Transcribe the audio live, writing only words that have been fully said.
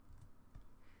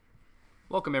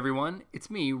Welcome, everyone. It's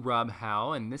me, Rob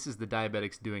Howe, and this is the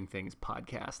Diabetics Doing Things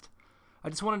podcast. I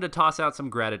just wanted to toss out some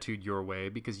gratitude your way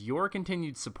because your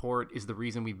continued support is the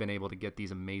reason we've been able to get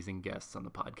these amazing guests on the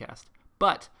podcast.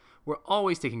 But we're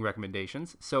always taking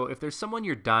recommendations, so if there's someone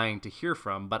you're dying to hear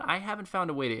from, but I haven't found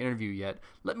a way to interview yet,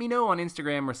 let me know on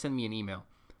Instagram or send me an email.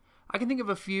 I can think of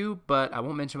a few, but I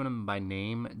won't mention them by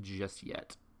name just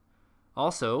yet.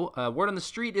 Also, word on the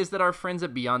street is that our friends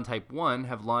at Beyond Type 1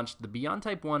 have launched the Beyond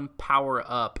Type 1 Power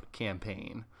Up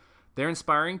campaign. They're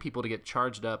inspiring people to get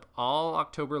charged up all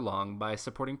October long by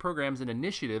supporting programs and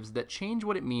initiatives that change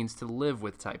what it means to live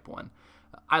with Type 1.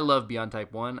 I love Beyond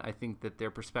Type 1. I think that their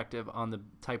perspective on the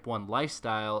Type 1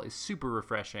 lifestyle is super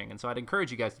refreshing, and so I'd encourage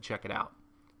you guys to check it out.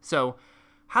 So,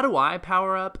 how do I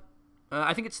power up?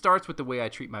 I think it starts with the way I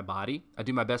treat my body. I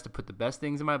do my best to put the best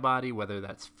things in my body, whether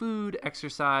that's food,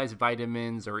 exercise,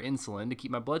 vitamins, or insulin to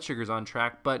keep my blood sugars on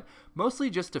track, but mostly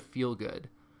just to feel good.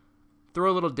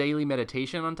 Throw a little daily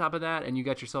meditation on top of that, and you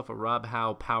got yourself a Rob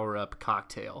Howe Power Up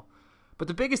cocktail. But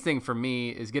the biggest thing for me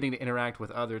is getting to interact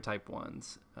with other Type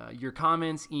 1s. Your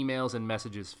comments, emails, and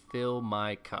messages fill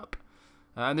my cup.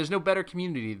 And there's no better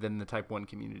community than the Type 1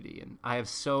 community, and I have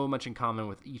so much in common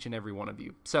with each and every one of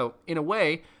you. So, in a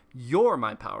way, you're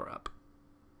my power-up.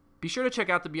 Be sure to check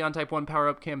out the Beyond Type 1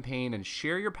 Power-Up campaign and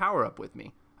share your power-up with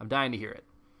me. I'm dying to hear it.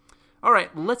 All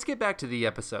right, let's get back to the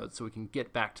episode so we can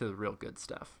get back to the real good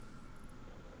stuff.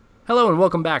 Hello and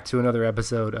welcome back to another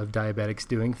episode of Diabetics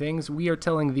Doing Things. We are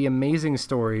telling the amazing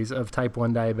stories of Type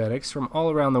 1 diabetics from all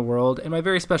around the world, and my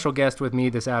very special guest with me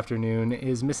this afternoon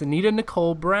is Miss Anita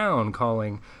Nicole Brown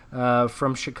calling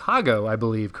from Chicago, I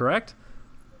believe, correct?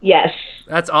 Yes.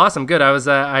 That's awesome. Good.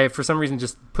 I for some reason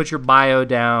just put your bio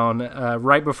down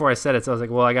right before I said it, so I was like,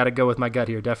 well, I got to go with my gut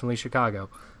here. Definitely Chicago.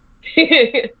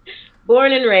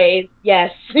 Born and raised,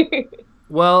 yes.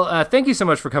 Well, thank you so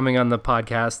much for coming on the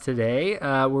podcast today.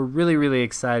 We're really, really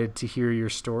excited to hear your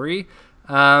story.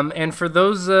 And for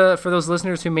those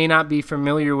listeners who may not be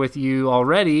familiar with you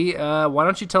already, why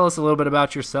don't you tell us a little bit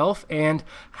about yourself and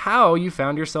how you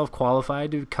found yourself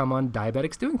qualified to come on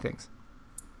Diabetics Doing Things?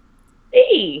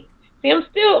 See, I'm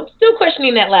still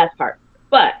questioning that last part,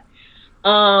 but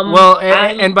well,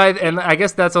 and I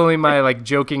guess that's only my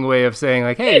joking way of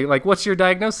saying hey, what's your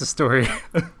diagnosis story?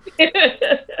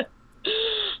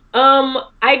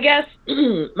 I guess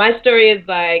my story is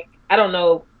I don't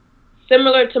know,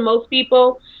 similar to most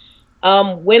people.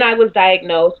 When I was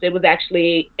diagnosed, it was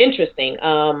actually interesting.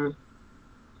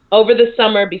 Over the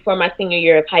summer before my senior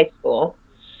year of high school,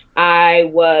 I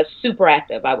was super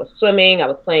active. I was swimming, I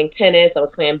was playing tennis, I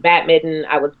was playing badminton,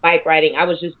 I was bike riding. I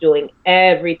was just doing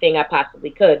everything I possibly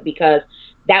could because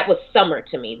that was summer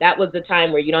to me. That was the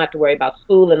time where you don't have to worry about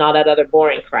school and all that other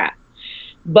boring crap.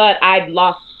 But I'd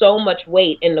lost so much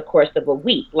weight in the course of a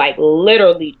week,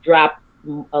 literally dropped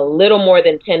a little more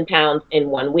than 10 pounds in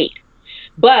 1 week.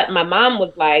 But my mom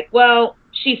was like, well,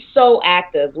 she's so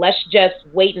active. Let's just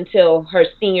wait until her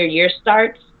senior year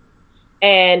starts.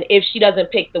 And if she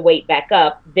doesn't pick the weight back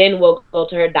up, then we'll go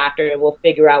to her doctor and we'll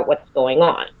figure out what's going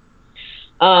on.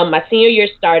 My senior year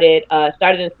started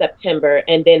in September,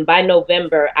 and then by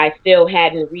November, I still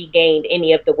hadn't regained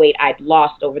any of the weight I'd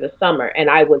lost over the summer, and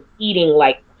I was eating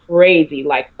like crazy,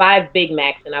 5 Big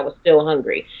Macs, and I was still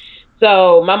hungry.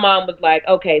 So my mom was like,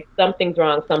 okay, something's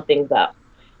wrong, something's up.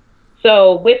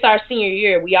 So with our senior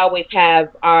year, we always have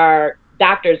our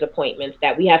doctor's appointments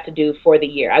that we have to do for the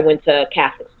year. I went to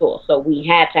Catholic school, so we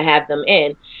had to have them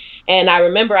in. And I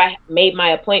remember I made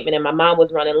my appointment and my mom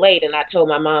was running late, and I told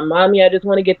my mom, Mommy, I just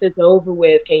want to get this over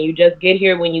with. Can you just get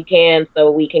here when you can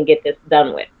so we can get this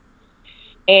done with?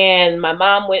 And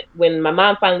when my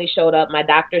mom finally showed up, my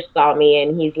doctor saw me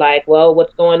and he's like, well,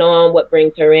 what's going on? What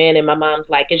brings her in? And my mom's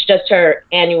like, it's just her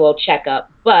annual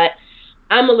checkup. But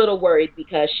I'm a little worried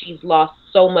because she's lost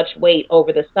so much weight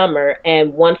over the summer,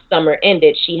 and once summer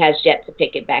ended, she has yet to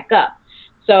pick it back up.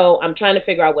 So I'm trying to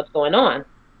figure out what's going on.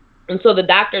 And so the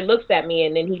doctor looks at me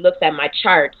and then he looks at my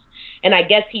charts, and I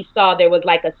guess he saw there was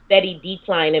a steady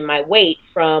decline in my weight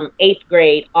from 8th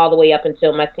grade all the way up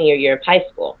until my senior year of high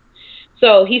school.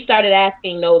 So he started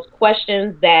asking those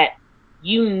questions that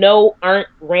aren't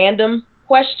random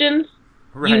questions.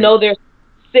 Right. They're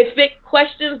specific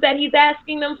questions that he's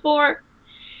asking them for.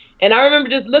 And I remember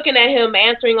just looking at him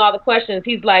answering all the questions.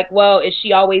 He's like, well, is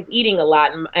she always eating a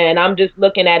lot? And I'm just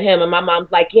looking at him, and my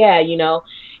mom's like, yeah,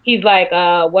 He's like,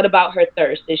 what about her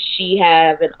thirst? Does she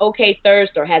have an okay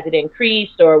thirst, or has it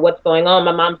increased, or what's going on?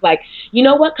 My mom's like, you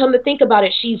know what? Come to think about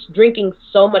it, she's drinking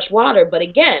so much water. But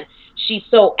again, she's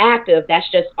so active.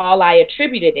 That's just all I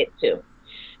attributed it to.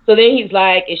 So then he's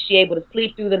like, is she able to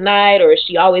sleep through the night, or is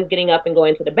she always getting up and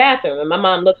going to the bathroom? And my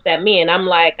mom looks at me, and I'm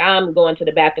like, I'm going to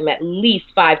the bathroom at least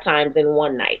 5 times in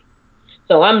one night.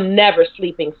 So I'm never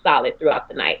sleeping solid throughout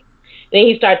the night. Then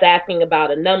he starts asking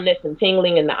about a numbness and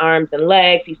tingling in the arms and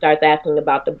legs. He starts asking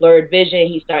about the blurred vision.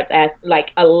 He starts asking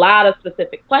like a lot of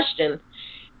specific questions.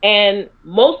 And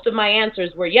most of my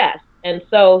answers were yes. And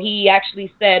so he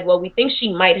actually said, well, we think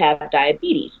she might have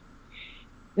diabetes.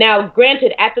 Now,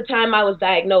 granted, at the time I was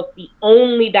diagnosed, the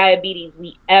only diabetes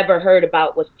we ever heard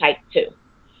about was type 2.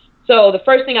 So the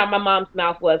first thing out of my mom's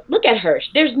mouth was, look at her.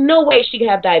 There's no way she could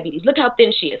have diabetes. Look how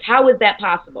thin she is. How is that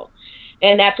possible?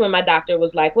 And that's when my doctor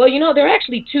was like, well, there are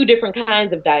actually 2 different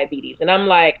kinds of diabetes. And I'm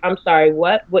like, I'm sorry,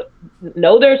 what?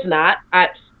 No, there's not.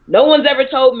 No one's ever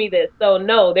told me this. So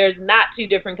no, there's not 2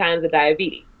 different kinds of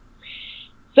diabetes.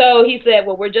 So he said,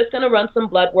 well, we're just going to run some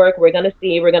blood work. We're going to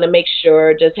see. We're going to make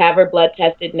sure. Just have her blood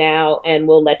tested now, and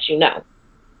we'll let you know.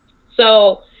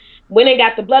 So when I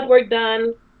got the blood work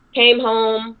done, came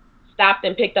home, stopped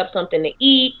and picked up something to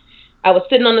eat. I was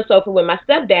sitting on the sofa with my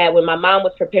stepdad when my mom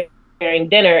was preparing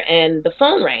dinner, and the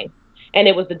phone rang. And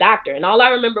it was the doctor. And all I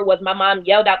remember was my mom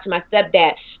yelled out to my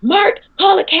stepdad, Mark,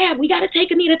 call a cab. We got to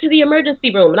take Anita to the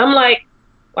emergency room. And I'm like,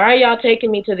 why are y'all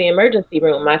taking me to the emergency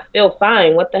room? I feel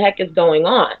fine. What the heck is going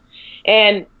on?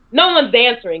 And no one's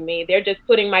answering me. They're just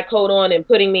putting my coat on and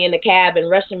putting me in the cab and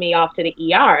rushing me off to the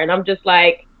ER. And I'm just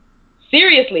like,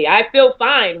 seriously, I feel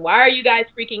fine. Why are you guys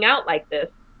freaking out like this?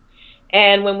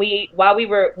 And when we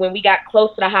got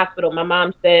close to the hospital, my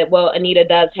mom said, well, Anita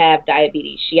does have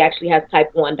diabetes. She actually has type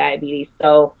 1 diabetes.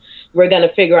 So we're going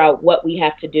to figure out what we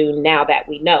have to do now that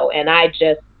we know. And I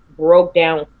just broke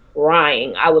down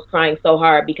crying. I was crying so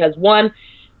hard because, one,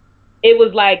 it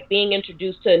was like being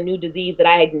introduced to a new disease that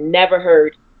I had never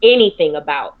heard anything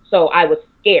about. So I was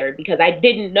scared because I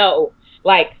didn't know,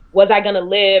 like, was I going to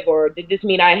live, or did this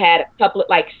mean I had a couple of,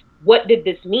 like, what did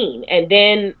this mean? And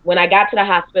then when I got to the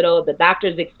hospital, the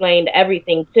doctors explained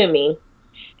everything to me,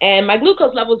 and my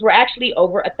glucose levels were actually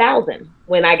over 1,000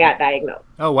 when I got diagnosed.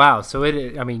 Oh, wow. So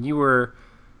you were,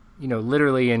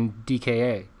 literally in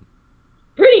DKA.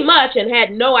 Pretty much, and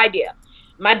had no idea.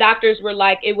 My doctors were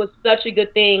like, it was such a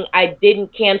good thing I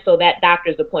didn't cancel that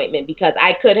doctor's appointment because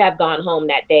I could have gone home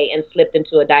that day and slipped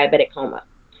into a diabetic coma.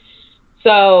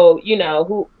 So,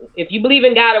 if you believe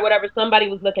in God or whatever, somebody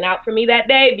was looking out for me that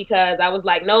day because I was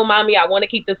like, no, mommy, I want to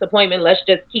keep this appointment. Let's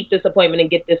just keep this appointment and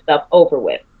get this stuff over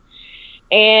with.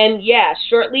 And yeah,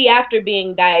 shortly after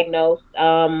being diagnosed,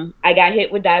 I got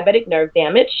hit with diabetic nerve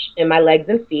damage in my legs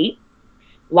and feet,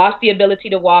 lost the ability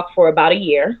to walk for about a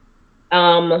year.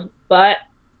 But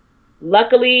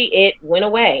luckily it went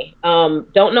away.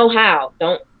 Don't know how.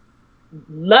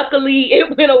 Luckily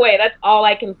it went away. That's all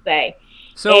I can say.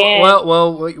 So,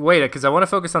 well, wait, because I want to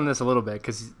focus on this a little bit,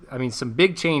 because, some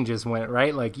big changes went,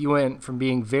 right? Like, you went from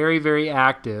being very, very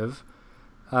active,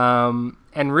 and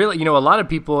really, a lot of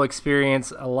people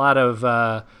experience a lot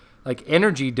of,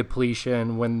 energy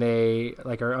depletion when they,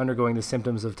 are undergoing the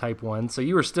symptoms of type 1. So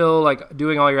you were still,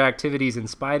 doing all your activities in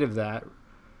spite of that.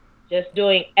 Just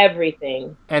doing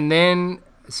everything. And then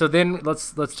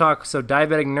let's talk, so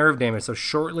diabetic nerve damage. So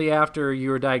shortly after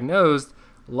you were diagnosed,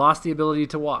 lost the ability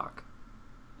to walk.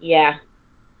 Yeah.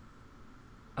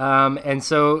 And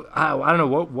so I don't know,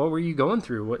 what were you going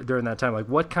through during that time? Like,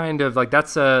 what kind of,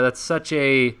 that's such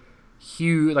a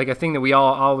huge, a thing that we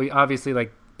all obviously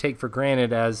take for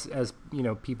granted as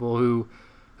people who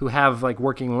have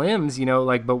working limbs,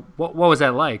 but what was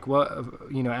that like? What,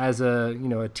 as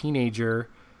a teenager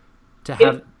to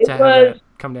have that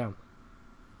come down?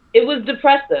 It was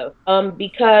depressive.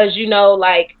 Because,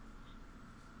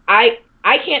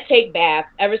 I can't take baths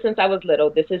ever since I was little.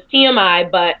 This is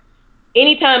TMI, but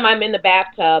anytime I'm in the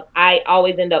bathtub, I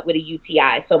always end up with a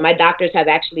UTI. So my doctors have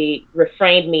actually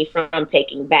refrained me from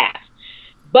taking baths.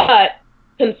 But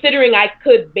considering I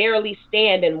could barely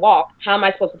stand and walk, how am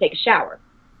I supposed to take a shower?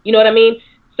 You know what I mean?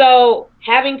 So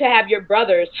having to have your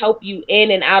brothers help you in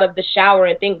and out of the shower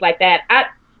and things like that,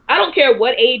 I don't care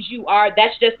what age you are,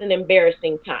 that's just an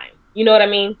embarrassing time. You know what I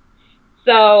mean?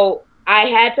 So I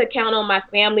had to count on my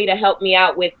family to help me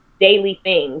out with daily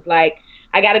things. Like,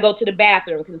 I got to go to the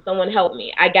bathroom. Can someone help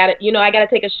me? I got to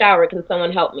take a shower. Can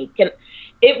someone help me?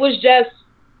 It was just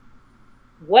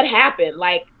what happened.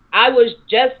 Like, I was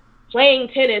just playing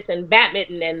tennis and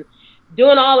badminton and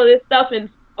doing all of this stuff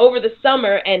over the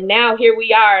summer. And now here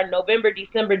we are, November,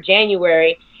 December,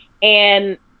 January.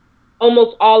 And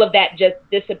almost all of that just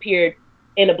disappeared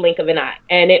in a blink of an eye.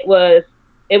 And it was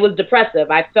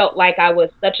depressive. I felt like I was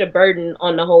such a burden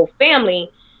on the whole family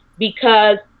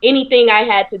because anything I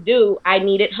had to do, I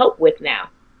needed help with now,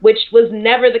 which was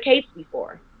never the case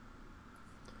before.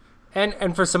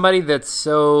 And for somebody that's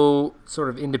so sort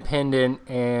of independent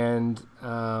and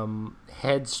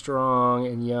headstrong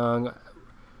and young,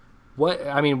 what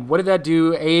did that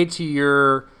do to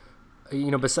your,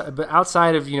 but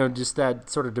outside of just that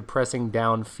sort of depressing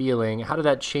down feeling, how did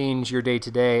that change your day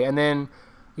to day? And then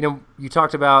you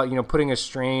talked about putting a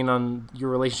strain on your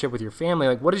relationship with your family.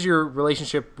 Like, what is your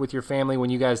relationship with your family when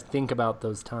you guys think about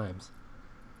those times?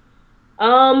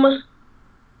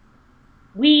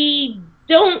 We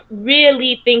don't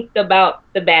really think about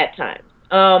the bad times.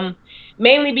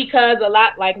 Mainly because a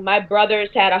lot, like, my brothers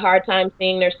had a hard time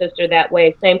seeing their sister that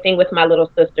way. Same thing with my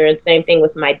little sister, and same thing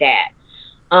with my dad.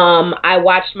 I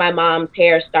watched my mom's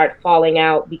hair start falling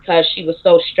out because she was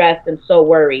so stressed and so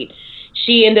worried.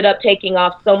 She ended up taking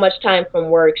off so much time from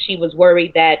work. She was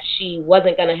worried that she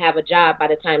wasn't going to have a job by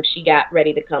the time she got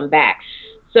ready to come back.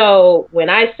 So when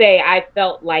I say I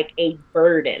felt like a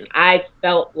burden, I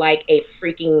felt like a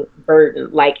freaking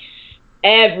burden. Like,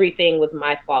 everything was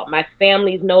my fault. My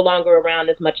family's no longer around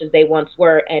as much as they once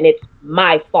were, and it's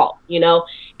my fault.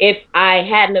 If I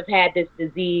hadn't have had this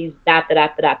disease, dot,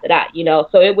 dot, dot, dot, dot,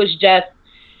 so it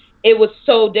was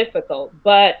so difficult.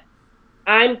 But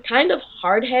I'm kind of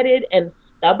hard-headed and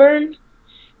stubborn.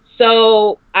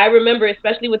 So I remember,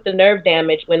 especially with the nerve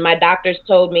damage, when my doctors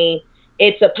told me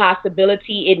it's a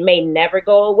possibility it may never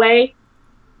go away,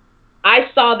 I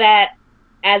saw that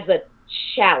as a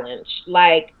challenge.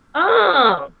 Like,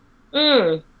 so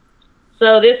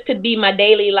this could be my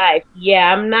daily life.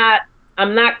 Yeah, I'm not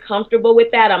comfortable with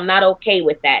that. I'm not okay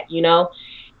with that,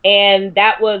 And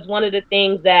that was one of the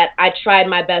things that I tried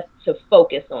my best to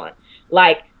focus on.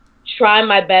 Like, try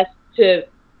my best to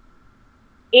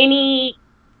any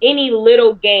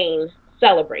little gain,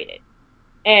 celebrate it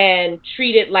and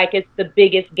treat it like it's the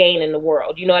biggest gain in the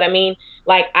world. You know what I mean?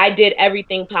 Like, I did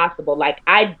everything possible. Like,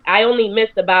 I only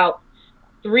missed about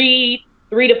 3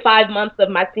 to 5 months of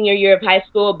my senior year of high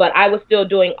school, but I was still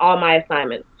doing all my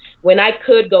assignments. When I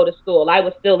could go to school, I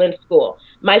was still in school.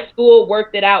 My school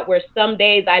worked it out where some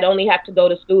days I'd only have to go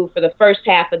to school for the first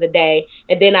half of the day,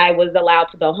 and then I was allowed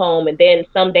to go home. And then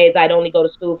some days I'd only go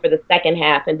to school for the second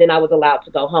half, and then I was allowed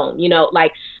to go home.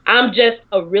 Like, I'm just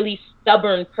a really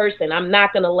stubborn person. I'm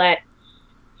not going to let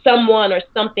someone or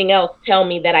something else tell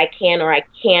me that I can or I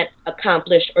can't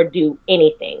accomplish or do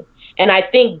anything. And I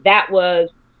think that was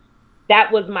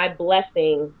my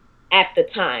blessing at the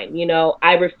time.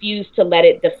 I refused to let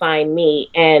it define me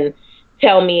and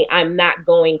tell me I'm not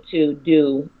going to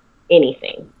do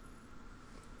anything.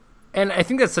 And I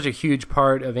think that's such a huge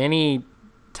part of any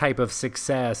type of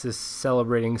success, is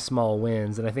celebrating small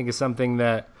wins. And I think it's something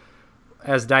that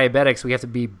as diabetics we have to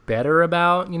be better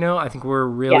about. I think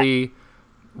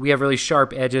we have really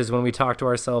sharp edges when we talk to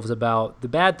ourselves about the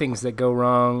bad things that go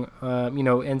wrong,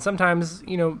 and sometimes,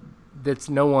 that's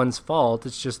no one's fault.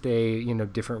 It's just a,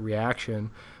 different reaction.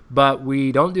 But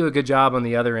we don't do a good job on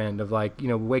the other end of, like,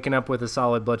 waking up with a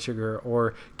solid blood sugar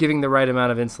or giving the right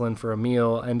amount of insulin for a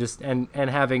meal and just and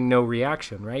having no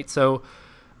reaction, right? So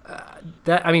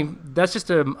that's just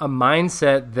a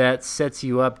mindset that sets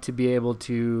you up to be able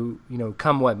to,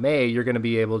 come what may, you're going to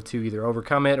be able to either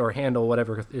overcome it or handle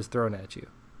whatever is thrown at you.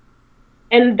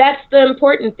 And that's the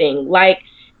important thing. Like,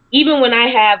 even when I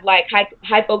have, like,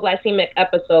 hypoglycemic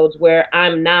episodes where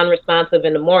I'm non-responsive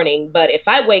in the morning, but if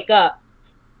I wake up,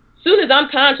 as soon as I'm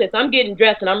conscious, I'm getting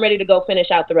dressed and I'm ready to go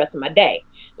finish out the rest of my day.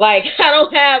 Like, I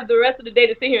don't have the rest of the day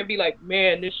to sit here and be like,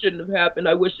 man, this shouldn't have happened.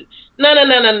 I wish it.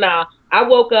 No. I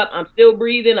woke up. I'm still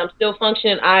breathing. I'm still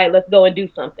functioning. All right, let's go and do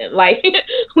something. Like,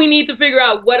 we need to figure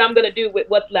out what I'm going to do with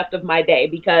what's left of my day,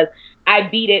 because I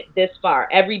beat it this far.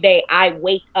 Every day I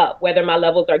wake up, whether my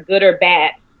levels are good or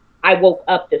bad, I woke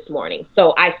up this morning.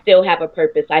 So I still have a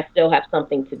purpose. I still have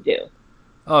something to do.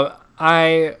 Oh,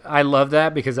 I love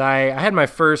that, because I had my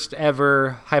first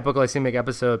ever hypoglycemic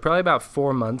episode probably about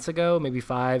 4 months ago, maybe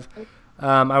 5.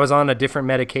 I was on a different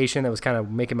medication that was kind of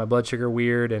making my blood sugar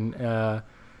weird. And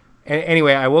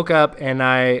anyway, I woke up and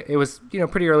it was,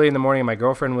 pretty early in the morning, and my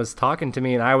girlfriend was talking to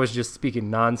me and I was just speaking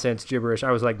nonsense gibberish.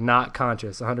 I was like not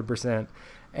conscious 100%.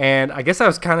 And I guess I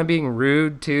was kind of being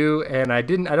rude too. And I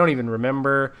don't even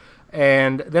remember.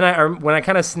 And then when I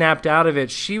kind of snapped out of it,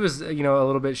 she was, a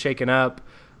little bit shaken up.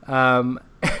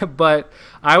 But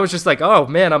I was just like, oh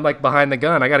man, I'm like behind the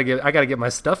gun. I gotta get my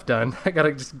stuff done. I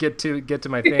gotta just get to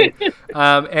my thing.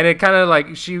 And it kind of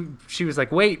like, she was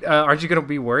like, wait, aren't you going to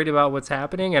be worried about what's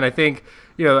happening? And I think,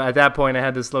 at that point I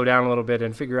had to slow down a little bit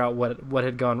and figure out what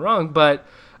had gone wrong. But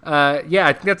yeah,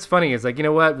 I think that's funny. It's like, you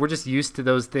know what? We're just used to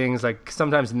those things, like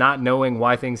sometimes not knowing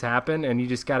why things happen, and you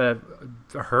just got to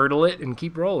hurdle it and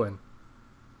keep rolling.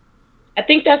 I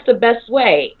think that's the best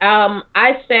way.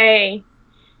 I say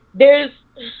there's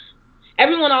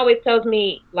everyone always tells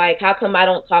me, like, how come I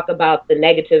don't talk about the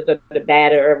negatives or the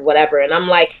bad or whatever? And I'm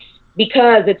like,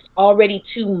 because it's already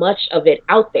too much of it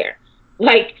out there.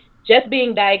 Like, just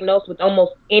being diagnosed with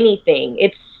almost anything,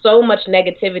 it's so much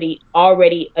negativity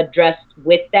already addressed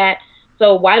with that.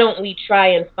 So why don't we try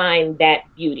and find that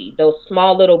beauty, those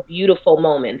small little beautiful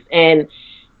moments, and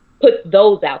put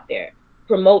those out there,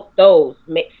 promote those,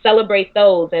 celebrate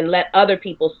those, and let other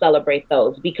people celebrate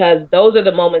those, because those are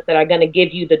the moments that are going to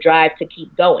give you the drive to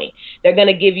keep going. They're going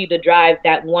to give you the drive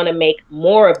that want to make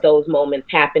more of those moments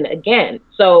happen again.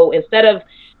 So instead of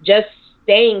just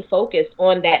staying focused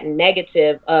on that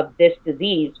negative of this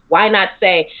disease, why not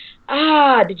say,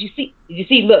 did you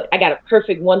see, look, I got a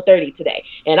perfect 130 today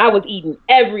and I was eating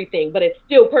everything, but it's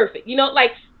still perfect.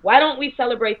 Like, why don't we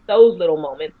celebrate those little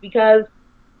moments? Because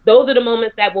those are the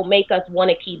moments that will make us want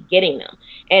to keep getting them.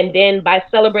 And then by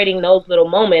celebrating those little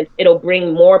moments, it'll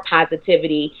bring more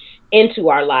positivity into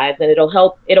our lives, and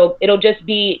it'll just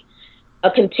be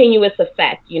a continuous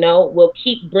effect. We'll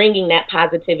keep bringing that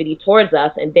positivity towards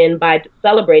us, and then by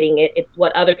celebrating it, it's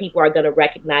what other people are going to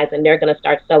recognize, and they're going to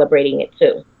start celebrating it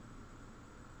too.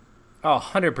 Oh,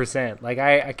 100%. Like,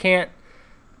 I can't,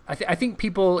 I think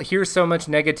people hear so much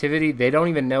negativity, they don't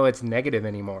even know it's negative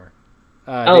anymore.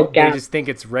 They just think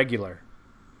it's regular.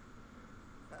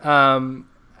 And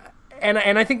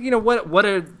I think,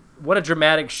 what a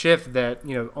dramatic shift that,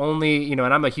 only, and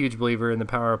I'm a huge believer in the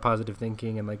power of positive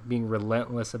thinking and like being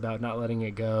relentless about not letting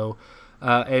it go.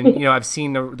 And, I've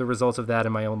seen the results of that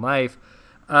in my own life.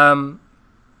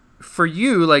 For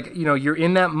you, like, you're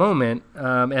in that moment,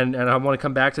 and I want to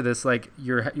come back to this, like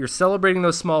you're celebrating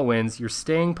those small wins, you're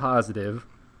staying positive.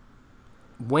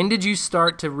 When did you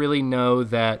start to really know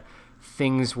that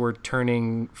things were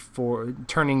turning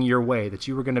your way, that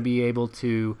you were going to be able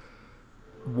to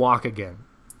walk again?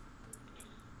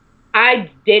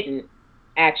 I didn't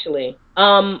actually.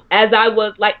 As I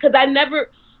was like, because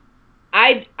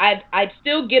I'd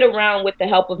still get around with the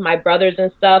help of my brothers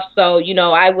and stuff. So,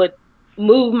 I would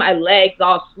move my legs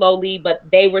all slowly, but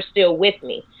they were still with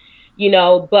me,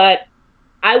 but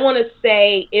I want to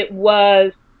say it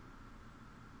was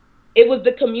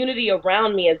the community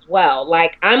around me as well.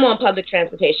 Like, I'm on public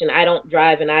transportation. I don't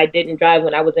drive, and I didn't drive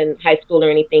when I was in high school or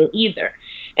anything either.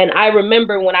 And I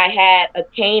remember when I had a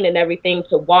cane and everything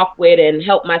to walk with and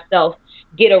help myself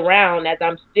get around, as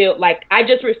I'm still, like, I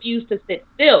just refuse to sit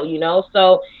still,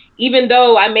 So even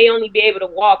though I may only be able to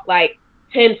walk like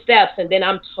 10 steps and then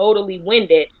I'm totally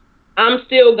winded, I'm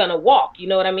still going to walk. You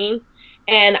know what I mean?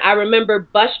 And I remember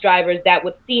bus drivers that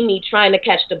would see me trying to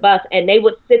catch the bus, and they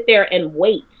would sit there and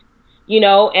wait.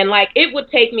 And like, it would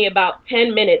take me about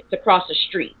 10 minutes to cross the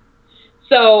street.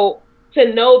 So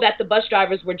to know that the bus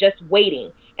drivers were just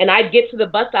waiting, and I'd get to the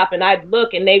bus stop and I'd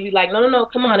look and they'd be like, no,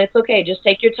 come on, it's okay. Just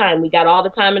take your time. We got all the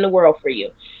time in the world for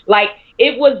you. Like,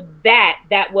 it was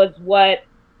that was what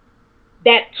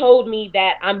that told me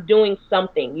that I'm doing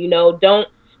something.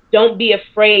 Don't be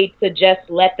afraid to just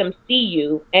let them see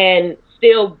you and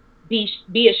still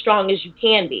be as strong as you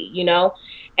can be,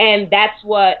 and that's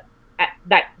what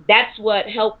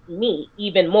helped me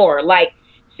even more. Like,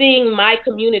 seeing my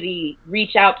community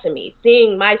reach out to me,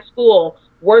 seeing my school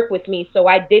work with me so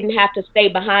I didn't have to stay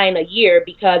behind a year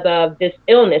because of this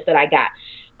illness that I got.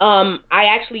 I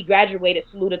actually graduated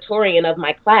salutatorian of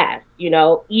my class,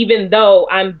 even though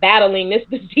I'm battling this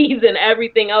disease and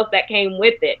everything else that came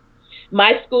with it.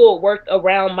 My school worked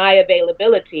around my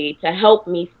availability to help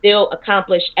me still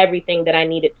accomplish everything that I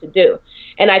needed to do.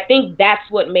 And I think that's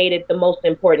what made it the most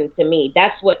important to me.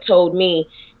 That's what told me,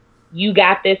 you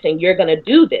got this and you're going to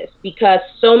do this, because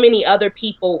so many other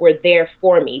people were there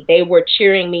for me. They were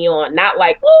cheering me on, not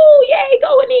like, oh, yay,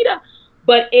 go Anita,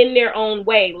 but in their own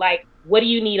way, like, what do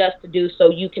you need us to do so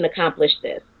you can accomplish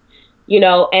this?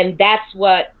 And that's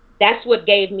what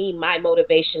gave me my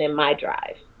motivation and my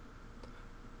drive.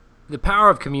 The power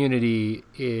of community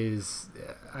is,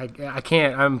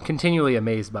 I'm continually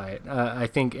amazed by it. I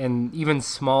think, and even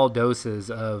small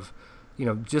doses of,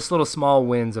 just little small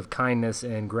wins of kindness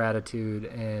and gratitude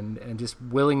and just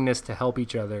willingness to help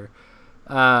each other.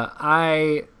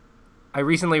 I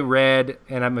recently read,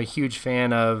 and I'm a huge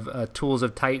fan of Tools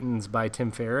of Titans by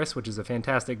Tim Ferriss, which is a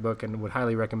fantastic book and would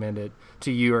highly recommend it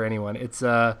to you or anyone. It's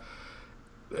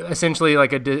essentially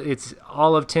like it's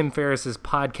all of Tim Ferriss's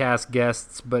podcast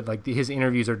guests, but like his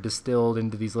interviews are distilled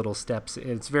into these little steps.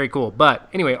 It's very cool. But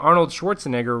anyway, Arnold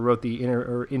Schwarzenegger wrote the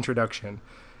introduction,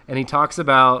 and he talks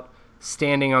about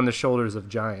standing on the shoulders of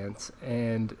giants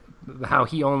and how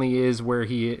he only is where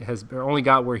he has, or only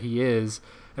got where he is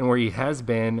and where he has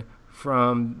been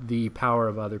from the power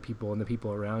of other people and the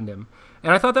people around him.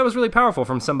 And I thought that was really powerful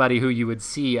from somebody who you would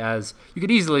see as, you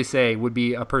could easily say, would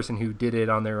be a person who did it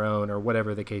on their own or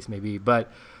whatever the case may be.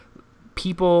 But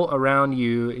people around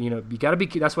you, you got to be,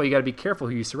 that's why you got to be careful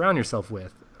who you surround yourself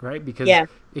with, right? Because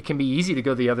it can be easy to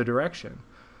go the other direction.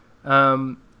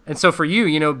 And so for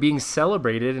you, being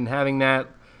celebrated and having that,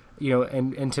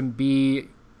 and to be,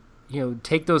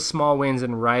 take those small wins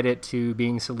and ride it to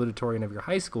being salutatorian of your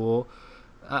high school.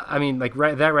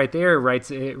 That right there writes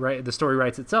it. Right, the story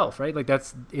writes itself. Right, like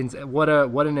what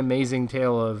an amazing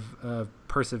tale of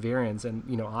perseverance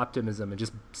and optimism and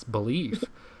just belief.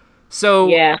 So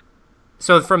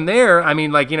So from there,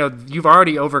 you've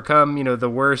already overcome the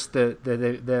worst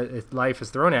that life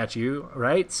has thrown at you.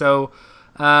 Right. So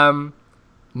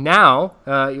now,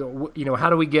 how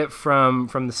do we get from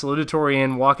the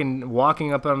salutatorian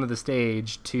walking up onto the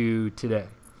stage to today?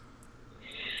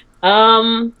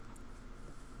 I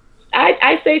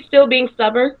say still being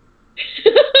stubborn.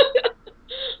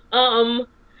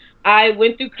 I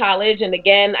went through college, and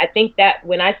again, I think that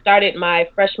when I started my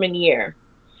freshman year,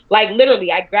 like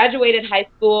literally, I graduated high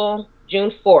school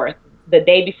June 4th, the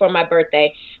day before my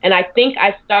birthday, and I think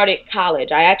I started college.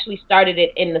 I actually started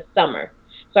it in the summer.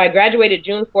 So I graduated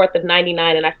June 4th of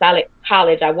 99, and I started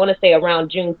college, I want to say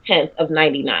around June 10th of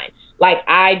 99. Like,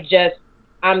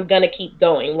 I'm going to keep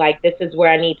going. Like, this is where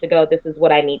I need to go. This is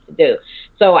what I need to do.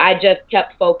 So I just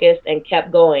kept focused and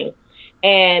kept going.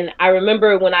 And I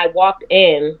remember when I walked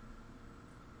in,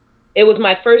 it was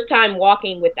my first time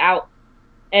walking without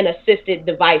an assisted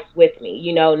device with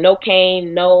me. No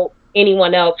cane, no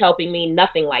anyone else helping me,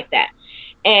 nothing like that.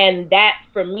 And that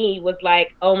for me was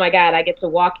like, oh my God, I get to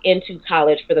walk into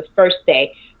college for the first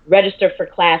day, register for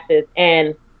classes,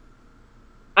 and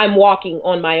I'm walking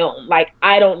on my own. Like,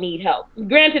 I don't need help.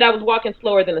 Granted, I was walking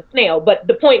slower than a snail, but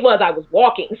the point was I was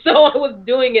walking. So I was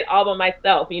doing it all by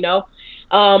myself,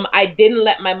 I didn't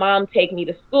let my mom take me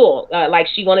to school. Like,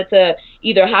 she wanted to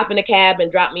either hop in a cab and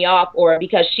drop me off, or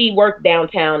because she worked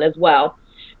downtown as well,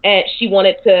 and she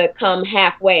wanted to come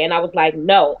halfway. And I was like,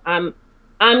 no, I'm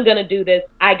going to do this.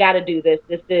 I got to do this.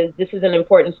 This is an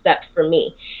important step for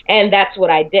me. And that's what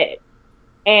I did.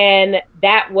 And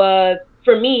that was,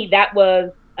 for me, that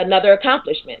was another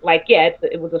accomplishment. Like,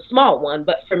 it was a small one,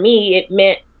 but for me, it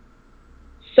meant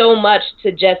so much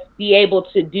to just be able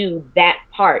to do that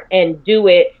part and do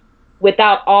it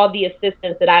without all the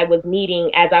assistance that I was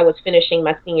needing as I was finishing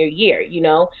my senior year.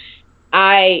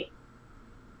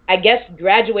 I guess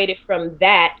graduated from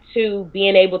that to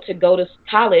being able to go to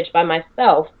college by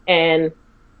myself and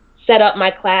set up my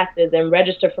classes and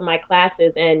register for my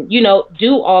classes and,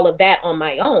 do all of that on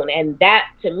my own. And that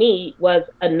to me was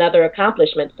another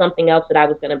accomplishment, something else that I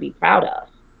was going to be proud of.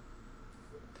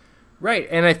 Right.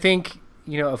 And I think,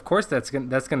 of course that's going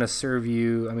to serve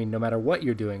you. No matter what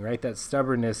you're doing, right? That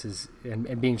stubbornness is,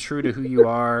 and being true to who you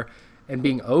are and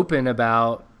being open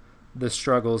about the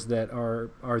struggles that are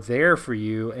there for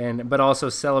you, but also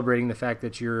celebrating the fact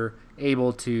that you're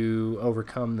able to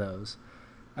overcome those.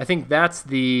 I think that's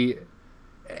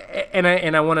and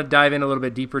I want to dive in a little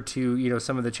bit deeper to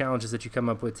some of the challenges that you come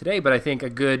up with today. But I think a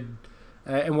good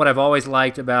and what I've always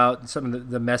liked about some of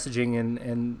the messaging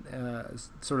and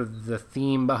sort of the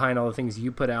theme behind all the things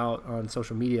you put out on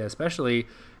social media, especially,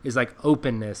 is like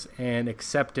openness and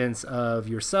acceptance of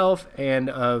yourself and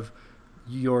of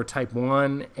your type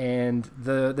 1 and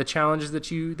the challenges that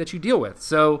you deal with.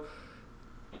 So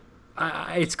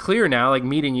it's clear now, like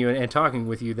meeting you and talking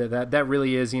with you, that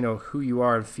really is who you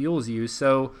are and fuels you.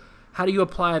 So how do you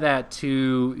apply that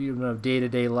to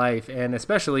day-to-day life, and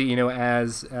especially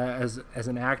as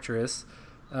an actress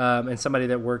and somebody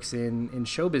that works in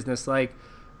show business? Like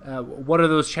what are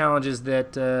those challenges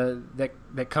that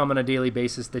come on a daily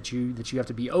basis that you have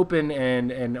to be open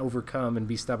and overcome and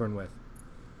be stubborn with?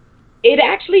 It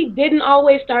actually didn't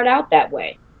always start out that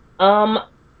way.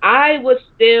 I was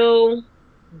still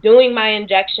doing my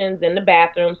injections in the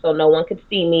bathroom so no one could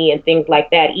see me and things like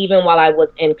that, even while I was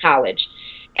in college.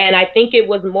 And I think it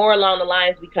was more along the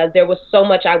lines because there was so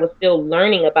much I was still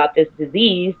learning about this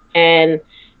disease, and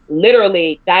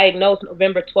literally diagnosed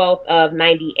November 12th of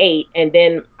 98. And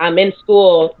then I'm in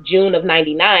school June of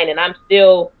 99, and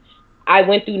I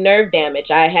went through nerve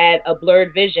damage. I had a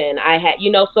blurred vision. I had,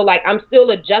 so like I'm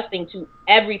still adjusting to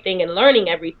everything and learning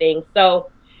everything.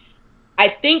 So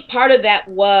I think part of that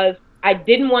was I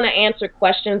didn't want to answer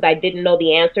questions I didn't know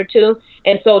the answer to.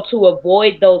 And so to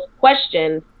avoid those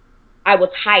questions, I was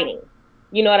hiding.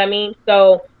 You know what I mean?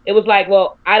 So it was like,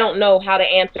 well, I don't know how to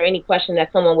answer any question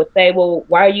that someone would say, well,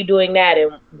 why are you doing that?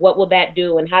 And what will that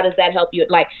do? And how does that help you?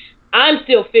 Like, I'm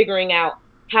still figuring out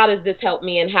how does this help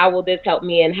me, and how will this help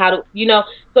me, and how do you know?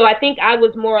 So I think I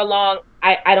was more along,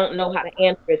 I don't know how to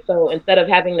answer it. So instead of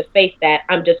having to face that,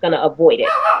 I'm just gonna avoid it.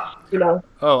 You know?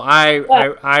 Oh,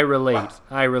 But I relate.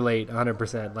 I relate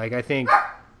 100%. Like, I think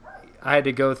I had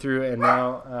to go through it, and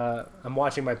now I'm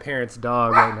watching my parents'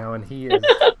 dog right now, and he's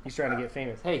trying to get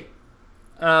famous. Hey,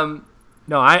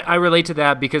 no, I relate to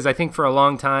that because I think for a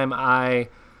long time I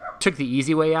took the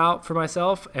easy way out for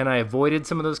myself, and I avoided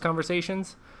some of those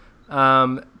conversations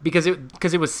because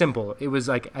it was simple. It was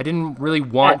like I didn't really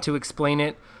want to explain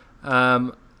it.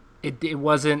 It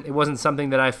wasn't something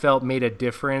that I felt made a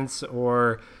difference,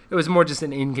 or it was more just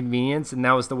an inconvenience, and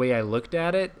that was the way I looked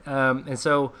at it. And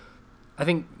so I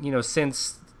think,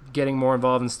 since getting more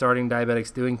involved in starting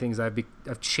Diabetics Doing Things, I've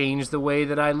changed the way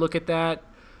that I look at that.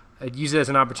 I use it as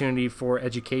an opportunity for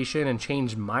education and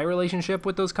change my relationship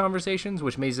with those conversations,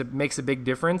 which makes a big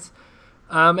difference.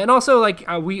 And also, like,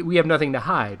 we have nothing to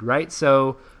hide, right?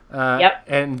 So, yep.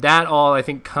 and that all, I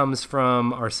think, comes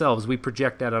from ourselves. We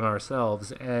project that on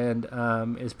ourselves, and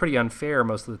is pretty unfair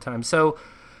most of the time. So,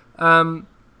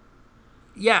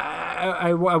 yeah,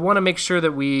 I want to make sure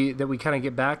that we kind of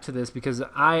get back to this, because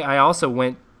I also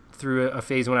went through a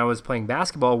phase when I was playing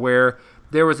basketball where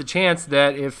there was a chance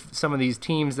that if some of these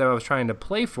teams that I was trying to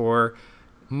play for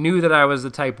knew that I was the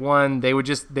type 1, they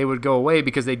would go away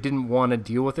because they didn't want to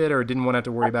deal with it or didn't want to have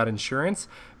to worry about insurance.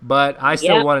 But I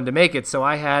still wanted to make it, so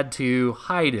I had to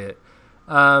hide it.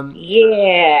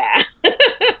 Yeah.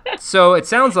 So it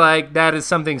sounds like that is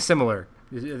something similar,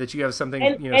 that you have something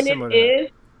and similar it to that.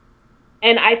 is.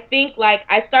 And I think, like,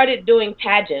 I started doing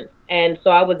pageants, and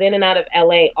so I was in and out of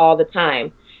LA all the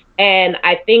time. And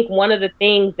I think one of the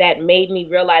things that made me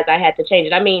realize I had to change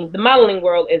it. I mean, the modeling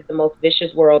world is the most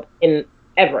vicious world in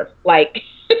ever. Like,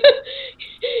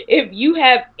 if you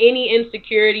have any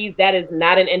insecurities, that is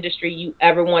not an industry you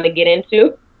ever want to get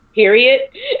into, period,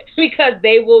 because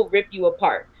they will rip you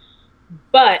apart.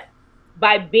 But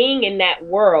by being in that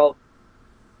world,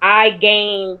 I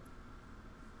gained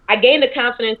the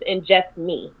confidence in just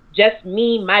me,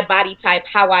 my body type,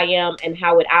 how I am, and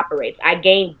how it operates. I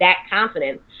gained that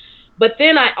confidence. But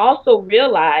then I also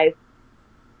realized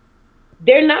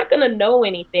they're not going to know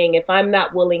anything if I'm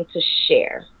not willing to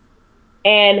share.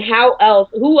 And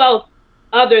who else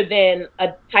other than a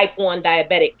type 1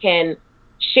 diabetic can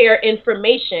share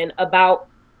information about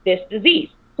this disease?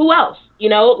 Who else?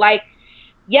 Like,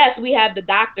 yes, we have the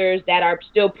doctors that are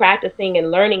still practicing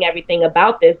and learning everything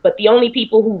about this, but the only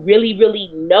people who really, really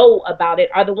know about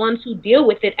it are the ones who deal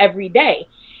with it every day.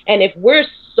 And if we're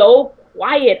so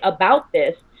quiet about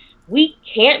this, we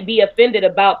can't be offended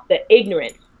about the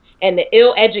ignorance and the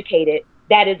ill-educated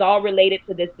that is all related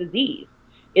to this disease.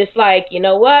 It's like, you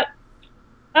know what?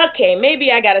 Okay,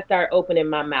 maybe I got to start opening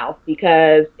my mouth,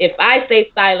 because if I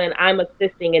stay silent, I'm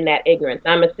assisting in that ignorance.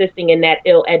 I'm assisting in that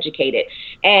ill-educated.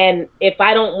 And if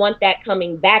I don't want that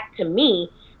coming back to me,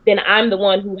 then I'm the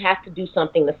one who has to do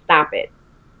something to stop it.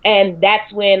 And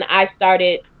that's when I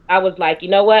was like, you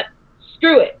know what?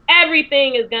 Screw it.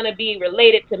 Everything is going to be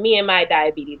related to me and my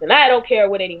diabetes, and I don't care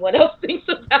what anyone else thinks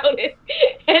about it.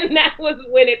 And that was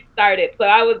when it started. So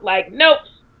I was like, nope.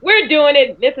 We're doing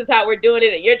it. This is how we're doing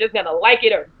it, and you're just gonna like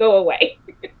it or go away.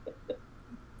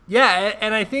 Yeah,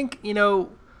 and I think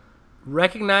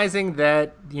recognizing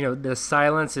that the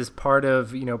silence is part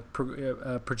of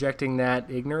projecting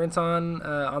that ignorance on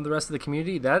the rest of the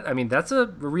community. That's a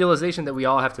realization that we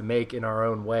all have to make in our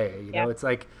own way. You know, it's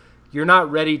like you're not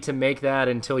ready to make that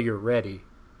until you're ready,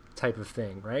 type of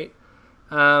thing, right?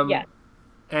 Yeah.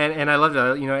 And I love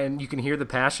that. And you can hear the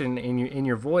passion in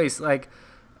your voice, like.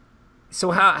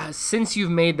 So since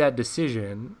you've made that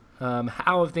decision,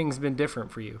 how have things been different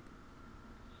for you?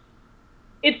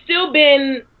 It's still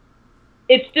been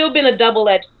a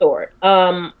double-edged sword.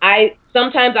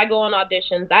 Sometimes I go on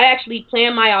auditions. I actually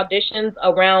plan my auditions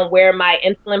around where my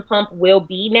insulin pump will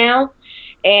be now,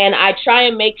 and I try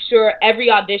and make sure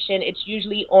every audition it's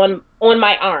usually on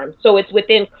my arm, so it's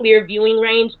within clear viewing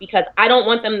range, because I don't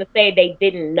want them to say they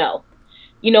didn't know.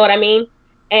 You know what I mean?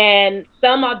 And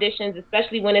some auditions,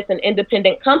 especially when it's an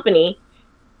independent company,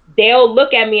 they'll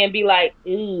look at me and be like,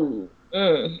 ooh,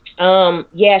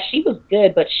 yeah, she was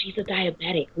good, but she's a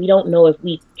diabetic. We don't know if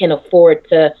we can afford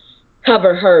to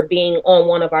cover her being on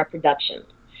one of our productions.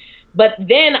 But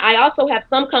then I also have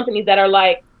some companies that are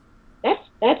like,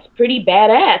 that's pretty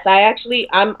badass.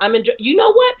 I'm enjoy. You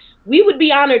know what? We would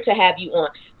be honored to have you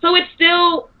on. So it's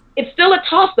still a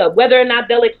toss-up whether or not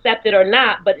they'll accept it or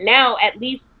not. But now at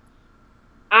least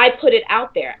I put it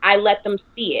out there. I let them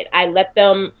see it. I let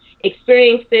them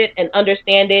experience it and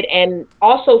understand it, and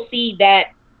also see that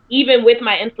even with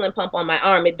my insulin pump on my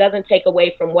arm, it doesn't take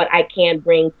away from what I can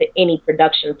bring to any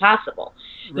production possible.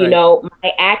 Right. You know,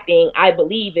 my acting, I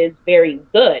believe, is very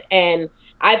good. And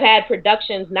I've had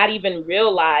productions not even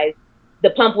realize the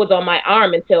pump was on my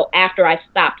arm until after I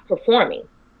stopped performing.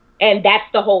 And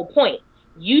that's the whole point.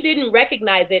 You didn't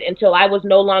recognize it until I was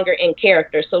no longer in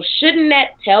character. So shouldn't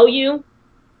that tell you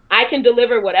I can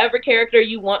deliver whatever character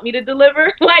you want me to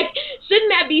deliver? Like, shouldn't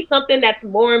that be something that's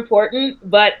more important?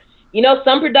 But, you know,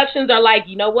 some productions are like,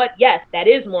 you know what? Yes, that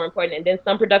is more important. And then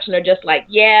some productions are just like,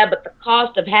 yeah, but the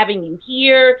cost of having you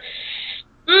here,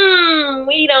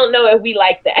 we don't know if we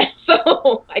like that.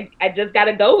 So I just got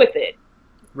to go with it.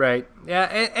 Right. Yeah.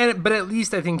 And but at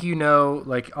least I think, you know,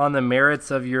 like on the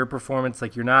merits of your performance,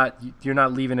 like you're not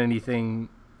leaving anything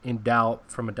in doubt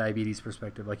from a diabetes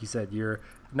perspective. Like you said, you're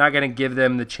not going to give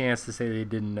them the chance to say they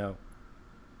didn't know.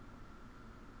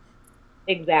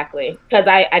 Exactly. Because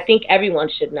I think everyone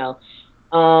should know.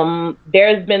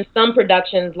 There's been some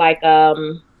productions like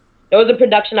there was a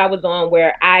production I was on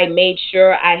where I made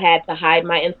sure I had to hide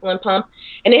my insulin pump.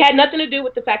 And it had nothing to do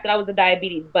with the fact that I was a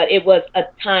diabetes, but it was a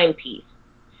timepiece.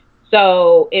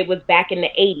 So it was back in the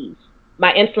 80s.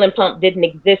 My insulin pump didn't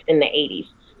exist in the 80s.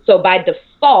 So by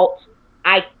default,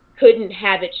 I couldn't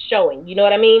have it showing. You know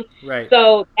what I mean? Right.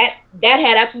 So that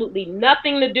had absolutely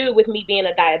nothing to do with me being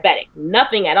a diabetic.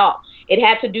 Nothing at all. It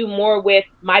had to do more with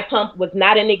my pump was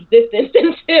not in existence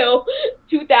until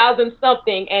 2000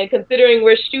 something. And considering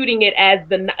we're shooting it as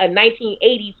a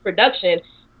 1980s production,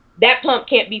 that pump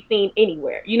can't be seen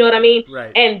anywhere. You know what I mean?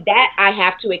 Right. And that I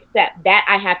have to accept. That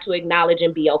I have to acknowledge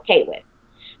and be okay with.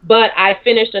 But I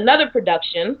finished another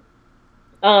production.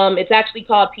 It's actually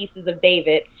called Pieces of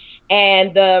David.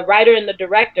 And the writer and the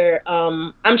director,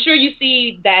 I'm sure you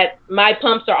see that my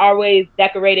pumps are always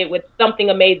decorated with something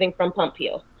amazing from Pump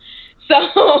Peel.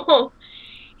 So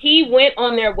he went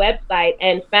on their website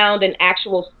and found an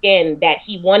actual skin that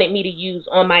he wanted me to use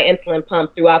on my insulin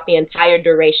pump throughout the entire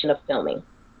duration of filming.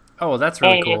 Oh, that's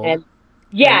really cool.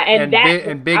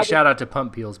 And big shout out to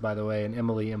Pump Peels, by the way, and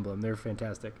Emily Emblem. They're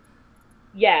fantastic.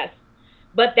 Yes.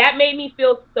 But that made me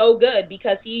feel so good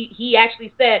because he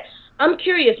actually said, I'm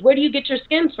curious, where do you get your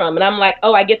skins from? And I'm like,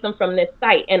 oh, I get them from this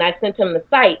site. And I sent him the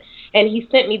site. And he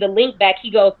sent me the link back.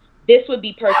 He goes, this would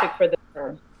be perfect for the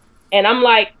film. And I'm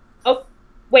like, oh,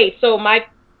 wait, so my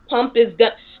pump is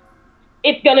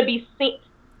it's going to be seen.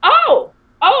 Oh,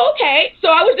 okay. So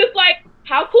I was just like,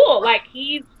 how cool. Like,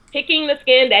 he's picking the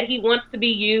skin that he wants to be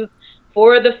used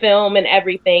for the film and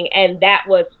everything. And that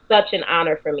was such an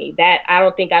honor for me. That I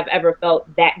don't think I've ever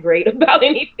felt that great about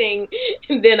anything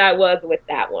than I was with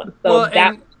that one. So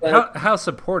how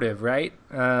supportive, right?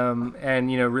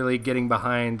 And, you know, really getting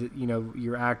behind, you know,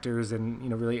 your actors and, you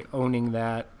know, really owning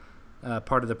that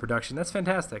part of the production. That's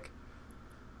fantastic.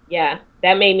 Yeah,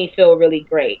 that made me feel really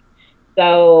great.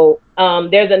 So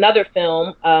there's another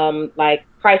film like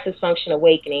Crisis Function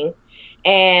Awakening.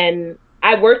 And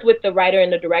I worked with the writer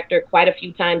and the director quite a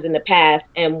few times in the past.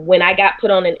 And when I got put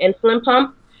on an insulin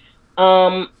pump,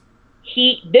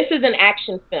 this is an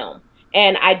action film.